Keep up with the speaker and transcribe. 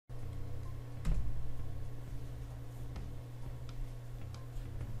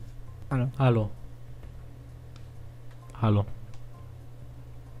Hallo. Hallo. Hallo.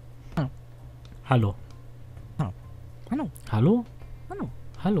 Hallo. Hallo. Hallo. Hallo? Hallo.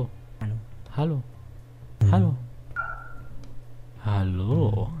 Hallo. Hallo. Hallo. Hallo.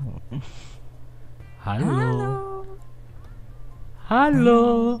 Hallo.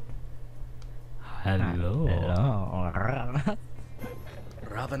 Hallo. Hallo. Hallo.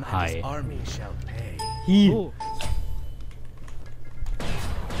 Ravan and Hi. his army shall pay. Hi.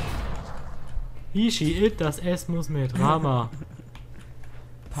 Hishi, das S muss mit Rama.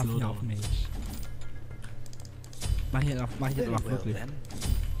 Pass So auf doch. mich. Mach ich jetzt auch Very well wirklich.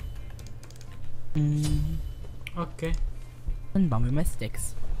 then. Okay. Dann bauen wir mal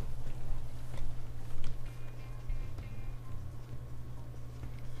Stacks.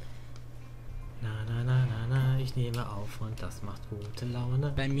 Na, na, na, na, na, ich nehme auf und das macht gute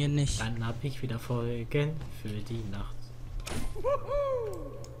Laune. Bei mir nicht. Dann hab ich wieder Folgen für die Nacht.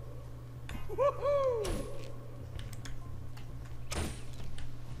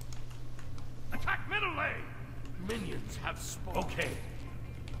 Attack middle lane! Minions have spawned. Okay.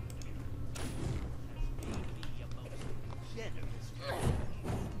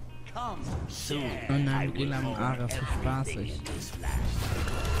 Oh nein, Elam Ara, viel spaßig.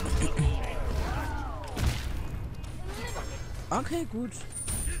 Okay, gut.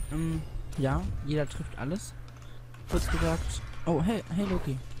 Ja, jeder trifft alles. Kurz gesagt. Oh, hey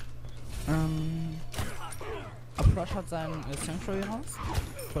Loki. Approach hat sein Sanctuary raus.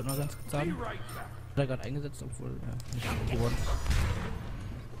 Ich wollte nur ganz kurz sagen. Hat er gerade eingesetzt, obwohl nicht geworden ist.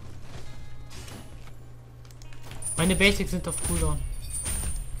 Meine Basics sind auf Cooldown.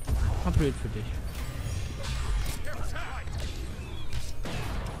 Upgrade für dich.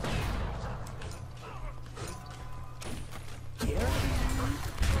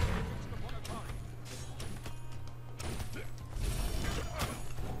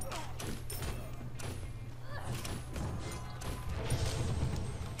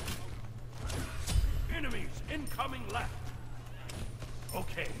 Enemies incoming left.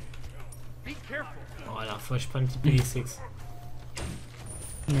 Okay. Be careful. Oh, Alter, voll spannend die Basics.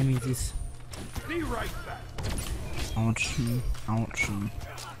 Nemesis. Be right back. Autschen. Autschen.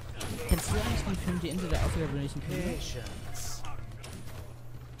 Kennst du eigentlich den Film Die Insel der außergewöhnlichen Kinder? Patience.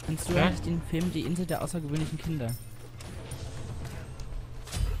 Kennst du Hä? eigentlich den Film Die Insel der außergewöhnlichen Kinder?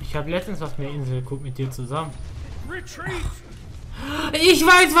 Ich habe letztens auf der Insel geguckt mit dir zusammen. Retreat! Ich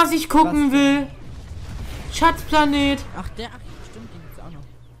weiß, was ich gucken will. Schatzplanet. Ach, stimmt, den gibt's auch noch.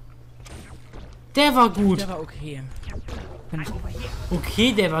 Der war gut. Der war okay.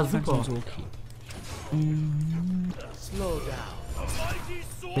 Okay, der war Fand super. ich so okay. Slow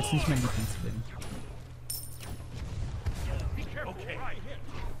down. Jetzt nicht mein Lieblingsfilm. Be careful. Okay.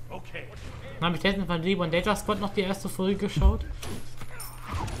 Okay. Dann habe ich letztens von Lieber und Data Spot noch die erste Folge geschaut.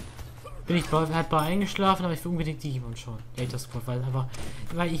 Bin ich halt bei eingeschlafen, aber ich will unbedingt die Demon schauen. Data Spot,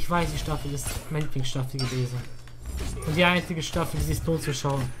 weil ich weiß, die Staffel ist meine Lieblingsstaffel gewesen. Und die einzige Staffel, die sich lohnt zu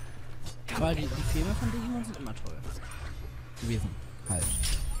schauen. Aber die Filme von Digimon sind immer toll. Gewesen. Halt.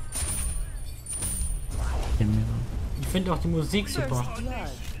 Ich finde auch die Musik super.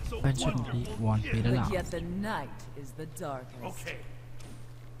 I shouldn't want me to But laugh. yet the night is the darkest. Okay.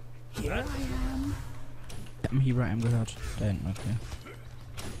 Ich hab einen Here I Am gehört. Da hinten, okay.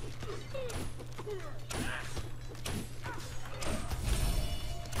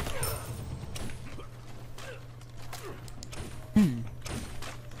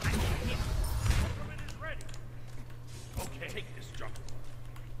 Ultimate is ready. Okay. Take this jump.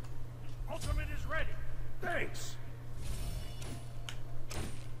 Ultimate is ready. Thanks.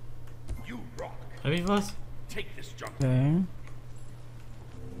 You rock. Hab ich was? Take this jump. Okay.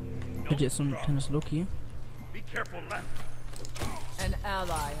 Hier ist so ein kleines Loki. Be careful left. An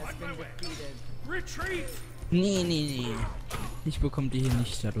ally has been defeated. Retreat! Nee. Ich bekomme die hier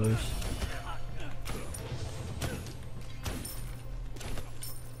nicht dadurch.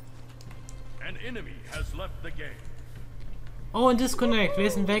 An enemy has left the game. Oh, ein Disconnect. Wer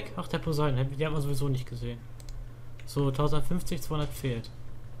ist denn weg? Ach, der Poseidon. Die haben wir sowieso nicht gesehen. So, 1050, 200 fehlt.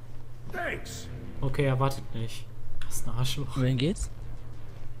 Thanks. Okay, er wartet nicht. Das ist ein Arschloch. Wohin geht's?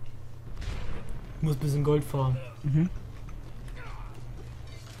 Ich muss ein bisschen Gold farmen.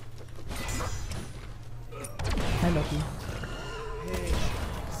 Hi Loki.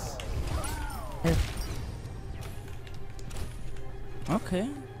 Hey. Okay.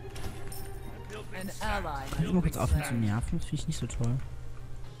 An ally Kann ich mal kurz aufhören zu nerven? Das finde ich nicht so toll.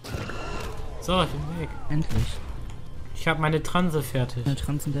 So, ich bin weg. Endlich. Ich habe meine Transe fertig. Eine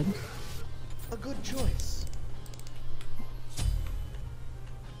Transzendent. A good choice.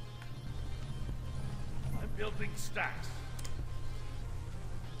 I'm building stacks.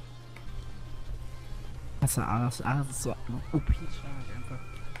 Also Ares ist so OP-stark einfach.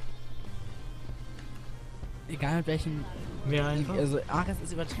 Egal mit welchem... Wer einfach? Also Ares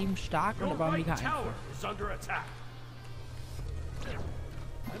ist übertrieben stark und Your aber mega right einfach. tower is under attack.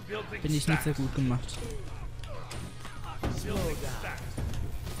 I'm building Finde ich nicht sehr stacks. gut gemacht. Building stacks.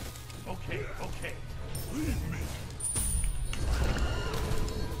 Okay, okay.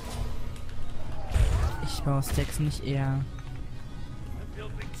 Ich baue Stacks nicht eher... I'm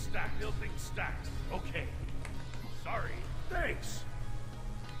building stacks. Okay. Sorry. Thanks.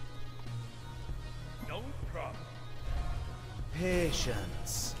 No problem.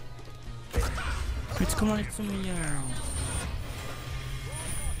 Patience. Jetzt komm doch nicht zu mir.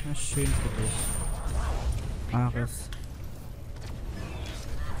 Na schön für dich. Ares.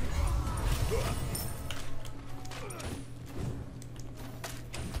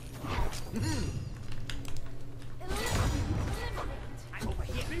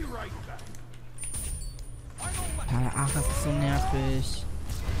 Be right back. Ja, der Ares ist so nervig.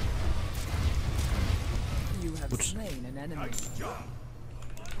 You have Gut. slain an enemy. Nice job.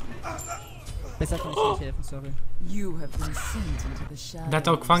 Besser kann ich nicht helfen, sorry. You have been sent into the shadows. Das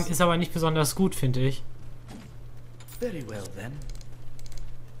Dog-Fang ist aber nicht besonders gut, finde ich. Very well then.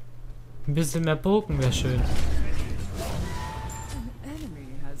 Ein bisschen mehr Bogen wäre schön. An enemy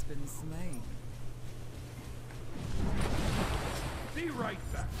has been slain. Be right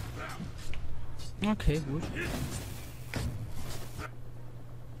back. Okay, gut.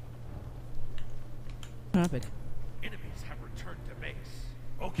 Ja, weg. Enemies have returned to base.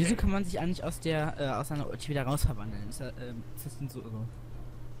 Okay. Wieso kann man sich eigentlich aus der, aus seiner Ulti wieder rausverwandeln? Ist das denn so irre?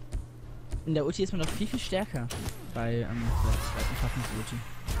 In der Ulti ist man doch viel stärker. Bei, der zweiten Waffenulti.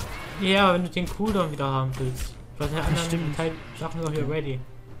 Ja, aber wenn du den Cooldown wieder haben willst. Weil der anderen stimmt. Teil Sachen doch hier ready.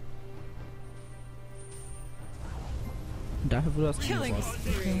 Und dafür wurde das Killing umgebaut.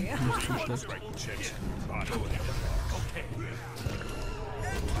 spree. Nicht zu schlecht.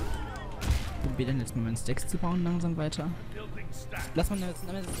 Probier dann jetzt mal meinen Stacks zu bauen, langsam weiter. Building stacks. Lass mal eine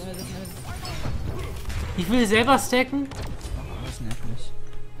Ich will selber stacken. Das nervt mich.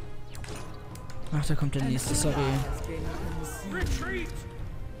 Ach, da kommt der nächste, sorry. Has been consumed. Retreat.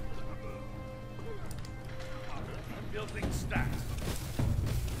 I'm building stacks.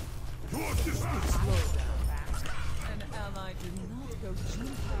 An ally did not go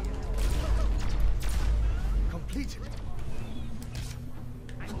gently. Completed.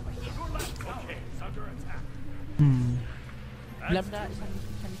 Okay, it's under attack. Bleib da, ich kann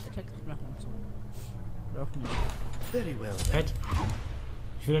nicht Attacks machen und so. Oder auch nicht. Very well then. Fett.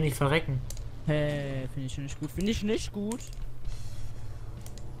 Ich will doch nicht verrecken. Hey, finde ich nicht gut. Finde ich nicht gut.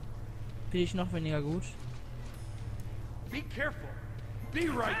 Finde ich noch weniger gut. Be careful. Be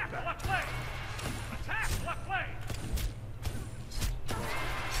right back. Left leg. Attack left leg.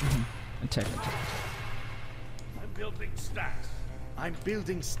 Attack. I'm building stacks. I'm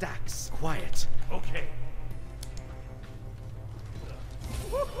building stacks. Quiet. Okay.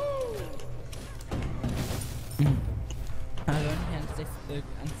 Also wenn ich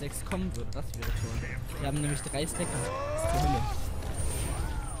an 6 kommen würde, das wäre toll. Wir haben nämlich 3 Stacker. Das ist die Hölle.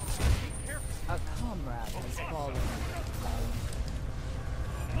 A comrade has fallen.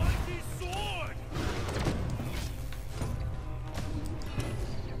 Mighty sword.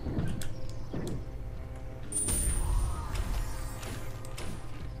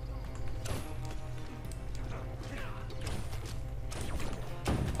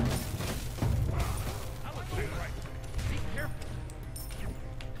 I was doing right. Be careful.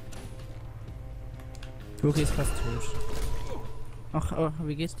 Loki ist fast tot. Ach,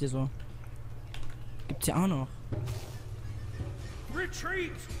 wie geht's dir so? Gibt's ja auch noch.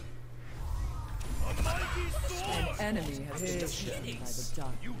 Retreat. A mighty sword. Enemy has been defeated by the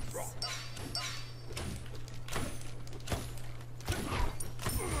You darkness. rock.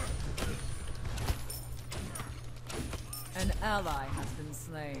 An ally has been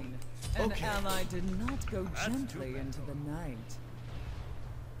slain. An Okay. ally did not go gently into the night.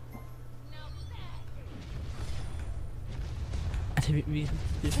 Alter, wie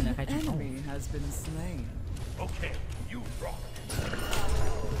ist denn der An Reiter auf? enemy has been slain. Okay, you rock.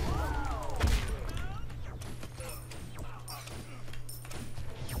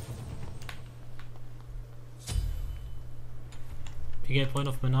 Wie geht Freund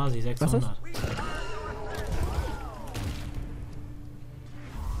auf Menasi? 600.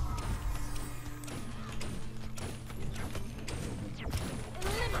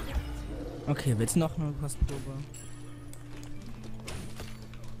 Okay, willst du noch eine Kostprobe?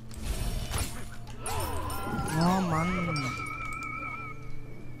 Oh Mann.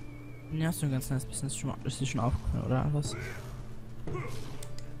 Ja, hast du ein ganz kleines bisschen, ist dir schon aufgefallen, oder was?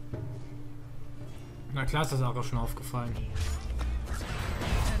 Na klar ist das auch schon aufgefallen.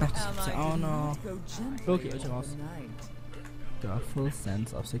 An Ach, das gibt's ja ally auch did noch. not go gently Okay, into euch raus. the night. Got full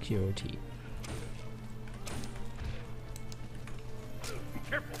sense of security.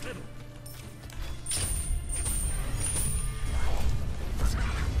 Careful, little.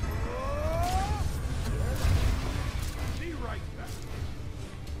 Be right back.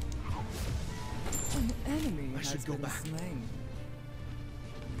 An enemy I has should go been back. slain.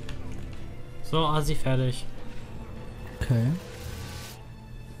 So, Asi fertig. Okay.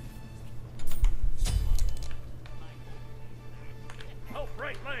 Help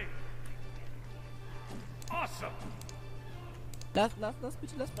right lane. Awesome. Lass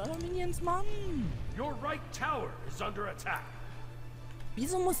bitte, lass eure Minions, Mann! Your right tower is under attack.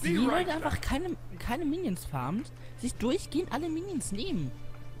 Wieso muss Be jeder, right der back. einfach keine Minions farmt, sich durchgehend alle Minions nehmen?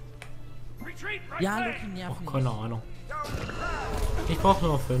 Retreat right Ja, lane. Loki, nerv Och, nicht. keine Ahnung. Ich brauche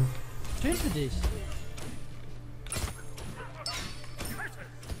nur noch 5. Schön für dich.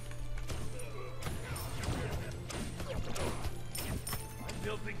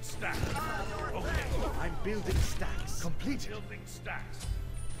 Building stacks. Okay, I'm building stacks. Completed. building stacks.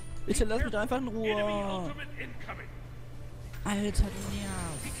 Bitte lass mich doch einfach in Enemy Ruhe. ultimate incoming. Alter, du Be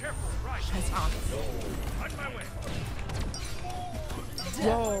nervst. careful, right. Scheiß Arzt. On my way.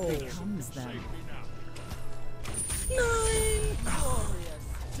 Wow. Comes then. Nein! Glorious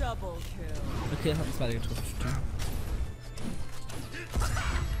double kill. Okay, das hat uns beide getroffen.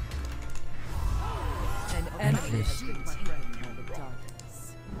 An enemy Endlich. has been taken by the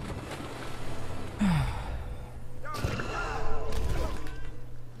darkness.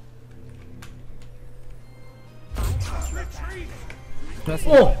 Retreat. Du hast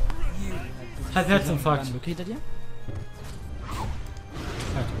Oh! Hat Herzinfarkt. Loki hinter dir?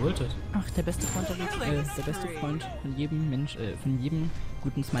 Hat geholtet. Ach, der beste Freund von jedem Mensch, von jedem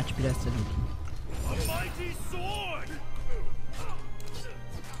guten Smite-Spieler ist der Loki. A mighty sword.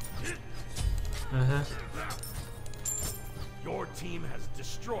 Aha. Your team has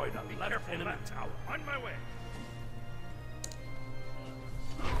destroyed a left enemy tower. On my way.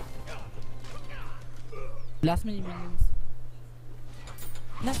 Lass mir die Minions.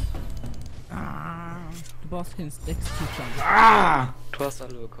 Lass. Ah, du brauchst keinen Stacks-Zustand. Ah! Du hast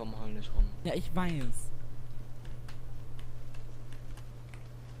alle bekommen, heul nicht rum. Ja, ich weiß.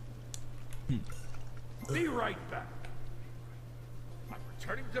 Be right back. I'm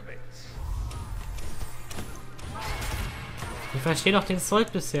returning to base. Ich verstehe doch den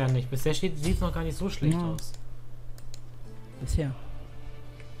Sold bisher nicht. Bisher sieht es noch gar nicht so schlecht Ja. aus. Bisher.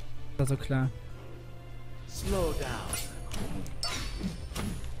 War so klar. Slow down.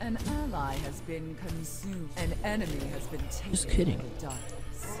 An ally has been consumed. An enemy has been taken Just kidding. by the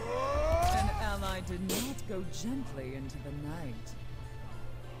darkness. An ally did not go gently into the night.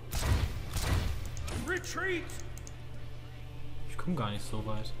 Retreat. Ich komme gar nicht so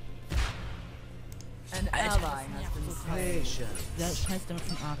weit. An Alter, ally das has nervt been so slain. Patience. Der scheiß damit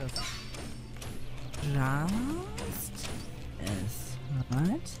von Ares. Just es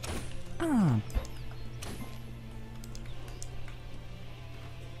right ab.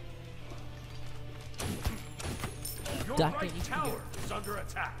 Your Dark right Age tower is under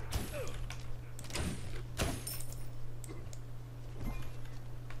attack.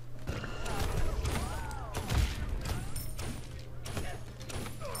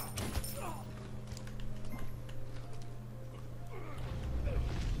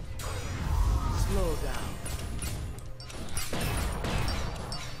 Slow down.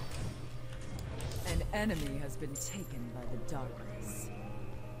 An enemy has been taken by the darkness.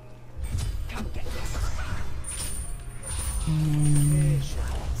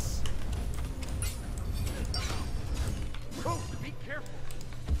 Patience. Oh, be careful.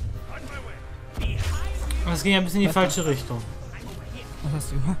 On my way. Aber es ging ja ein bisschen in die falsche Richtung. Was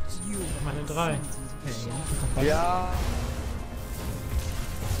hast du gemacht? Meine 3. Ja.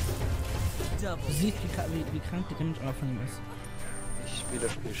 Double. Du siehst, wie krank der Damage auch von ihm ist. Ich spiele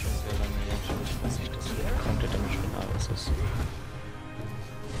das Spiel schon sehr lange jetzt und ich weiß nicht, dass der konnte damit schon alles ist.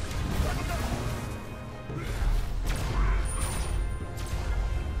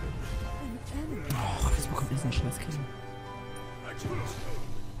 An enemy. Och, das bekommt jetzt ein scheiß Kill.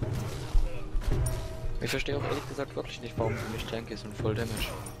 Ich verstehe auch ehrlich gesagt wirklich nicht, warum du nicht Tank ist und Full Damage.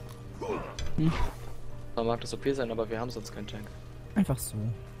 Hm. Da mag das OP sein, aber wir haben sonst keinen Tank. Einfach so.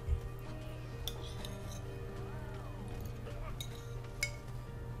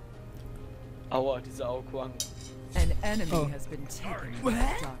 Aua, diese Auquang. An enemy Oh. has been taken by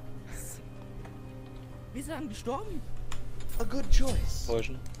the darkness. Wir sind gestorben. A good choice.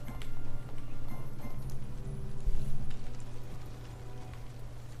 Poison.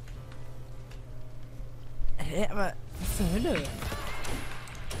 Hä, aber was zur Hölle?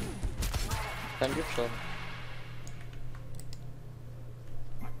 Dann gibt's schon.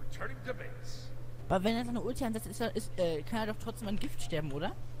 Returning to base. Aber wenn er seine Ulti ansetzt, kann er doch trotzdem an Gift sterben,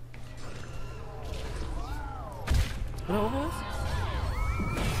 oder? Oder Oreios?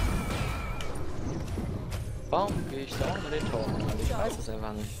 Warum gehe ich da unter den Tor? Ich weiß es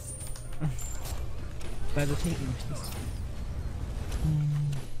einfach nicht. Weil du tanken möchtest.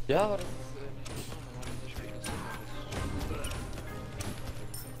 Ja, aber das ist nicht normal.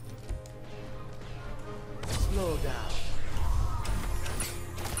 Slow down.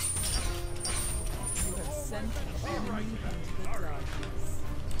 You have sent the enemy into the darkness.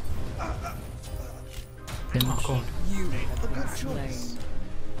 Ach Gott. You have A been good choice.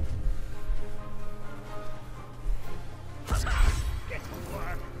 slain. Get to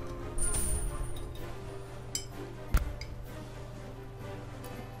work.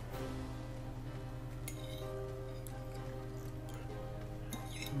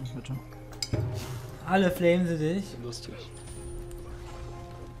 Bitte. Alle flamen sie dich. Lustig.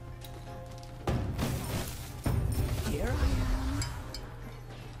 Here I am.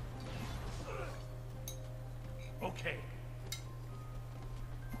 Okay.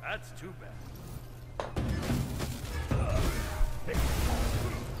 That's too bad.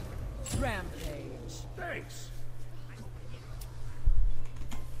 Rampage. Thanks.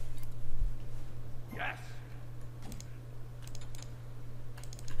 Yes.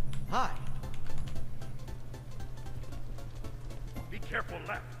 Hi. Be careful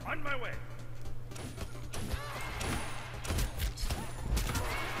left. On my way.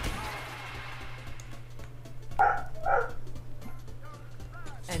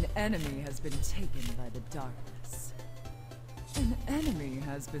 An enemy has been taken by the darkness. An enemy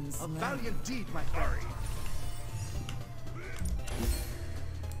has been A slain. valiant deed, my friend.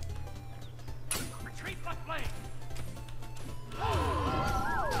 Retreat left lane.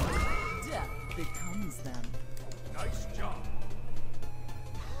 Death becomes them. Nice job.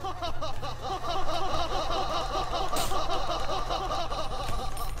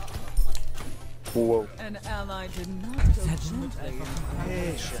 Wow. An ally did not go Halt gently mit einfach into the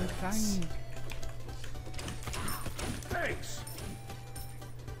mal. So krank. Thanks.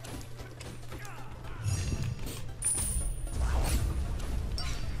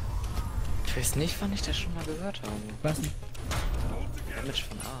 Ich weiß nicht, wann ich das schon mal gehört habe. Was denn? Damage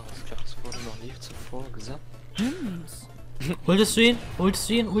von Ares. Ich glaube, das wurde noch nie zuvor gesagt. Ultest du ihn? Ultest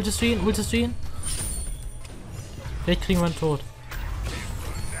du ihn? Ultest du ihn? Ultest du ihn? Vielleicht kriegen wir ihn tot.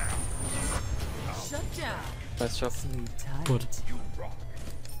 Shut down. Nice Job. Tight. Gut.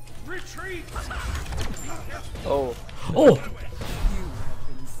 Retreat. Oh. Oh! You have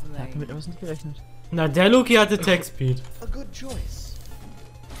been Da hat slain. mit etwas nicht gerechnet. Na, der Loki hatte Tech Speed. A good choice.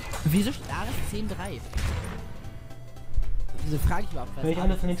 Wieso steht Ares 10-3? Wieso frage ich überhaupt was? Weil ich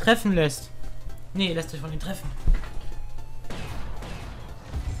alle von den treffen lässt. Nee, lässt euch von den treffen.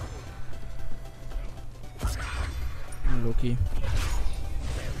 Loki.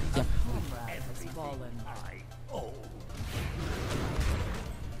 Ja. Comrade has fallen.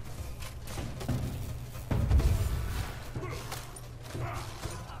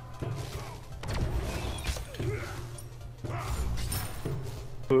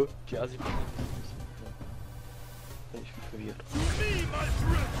 Die Asi. Bin ich verwirrt. Be my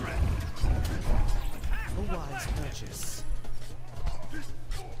brethren. A wise purchase.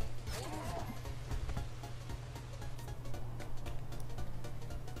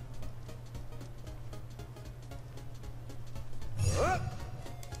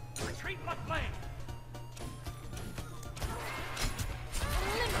 Retreat left lane.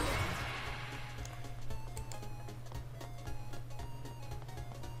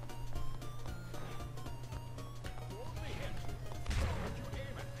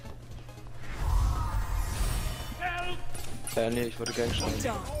 Help! Nee, ich wollte gar nicht schreiben. Nice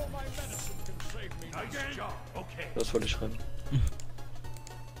job. Okay. Das wollte ich schreiben.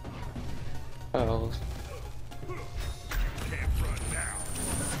 Ja, Ares. Can't run now.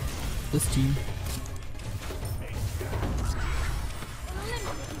 Das Team.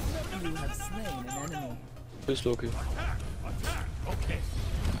 You have slain an enemy. Tschüss, Loki. Okay.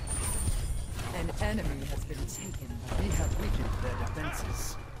 An enemy has been taken by We have weakened their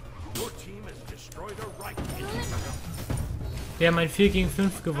defenses. Your team has destroyed a right. Wir haben ein 4 gegen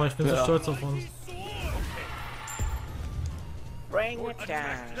 5 gewonnen. Ich bin so stolz auf uns. Bring it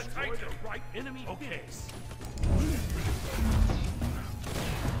Attack the right enemy base.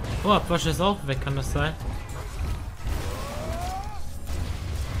 Oh, Abwasch ist auch weg, kann das sein?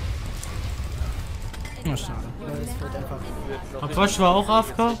 Oh, schade. Weil es wird einfach. Abwasch war auch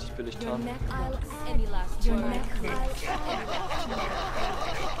AFK? Richtig billig tarnen.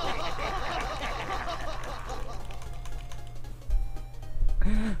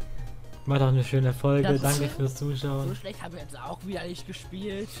 War doch eine schöne Folge, Das ist- danke fürs So Zuschauen. schlecht haben wir jetzt auch wieder nicht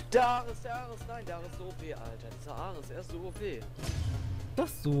gespielt. Der Ares, nein, der Ares ist so OP, Alter. Dieser Ares, er ist so OP.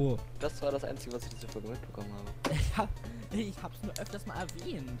 Das so. Das war das Einzige, was ich diese Folge mitbekommen habe. Ich hab's nur öfters mal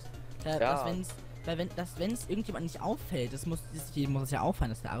erwähnt. Da, Ja. Wenn es irgendjemand nicht auffällt, jedem muss es ja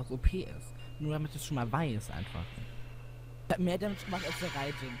auffallen, dass der Ares OP ist. Nur damit du es schon mal weißt einfach. Ich hab mehr Damage gemacht als der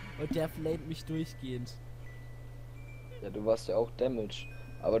Raijin. Und der flamet mich durchgehend. Ja, du warst ja auch Damage.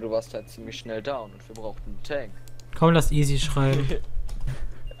 Aber du warst halt ziemlich schnell down und wir brauchten einen Tank. Komm, lass easy schreiben.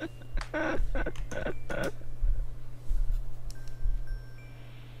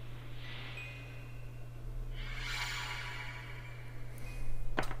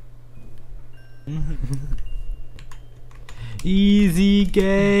 Easy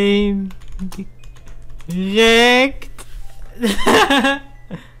Game. Direkt.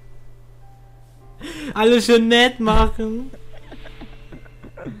 Alles schön nett machen.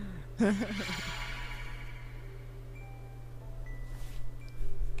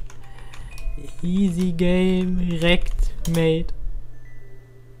 Easy Game, direkt made.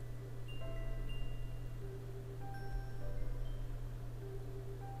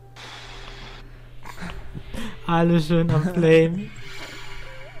 Alle schön am Flame.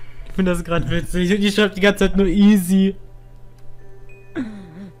 Ich finde das gerade witzig und ich schreibe die ganze Zeit nur easy.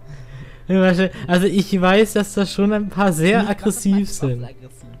 Also ich weiß, dass da schon ein paar sehr aggressiv sind.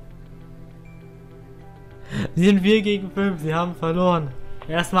 Sie sind 4 gegen 5, sie haben verloren.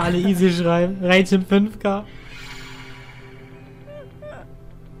 Erstmal alle easy schreiben. Range im 5K.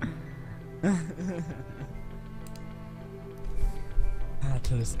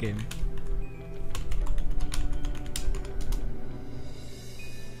 Tolles Game.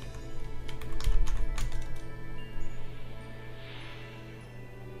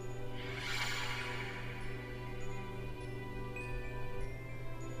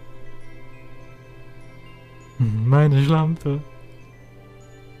 Meine Schlampe.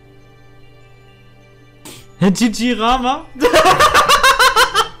 GG Rama.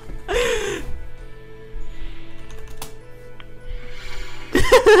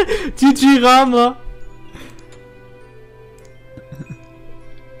 GG Rama.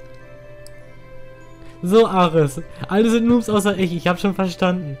 So, Ares. Alle sind Noobs außer ich hab schon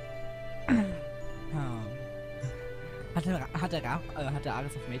verstanden. Hat der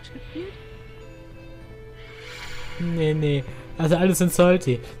Ares auf Mage gespielt? Nee. Also alles sind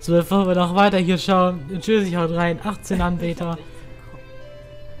salty. So, bevor wir noch weiter hier schauen. Tschüss, haut rein. 18 Anbeter.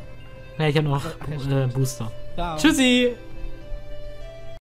 Ne, ich hab noch Booster. Ciao. Tschüssi.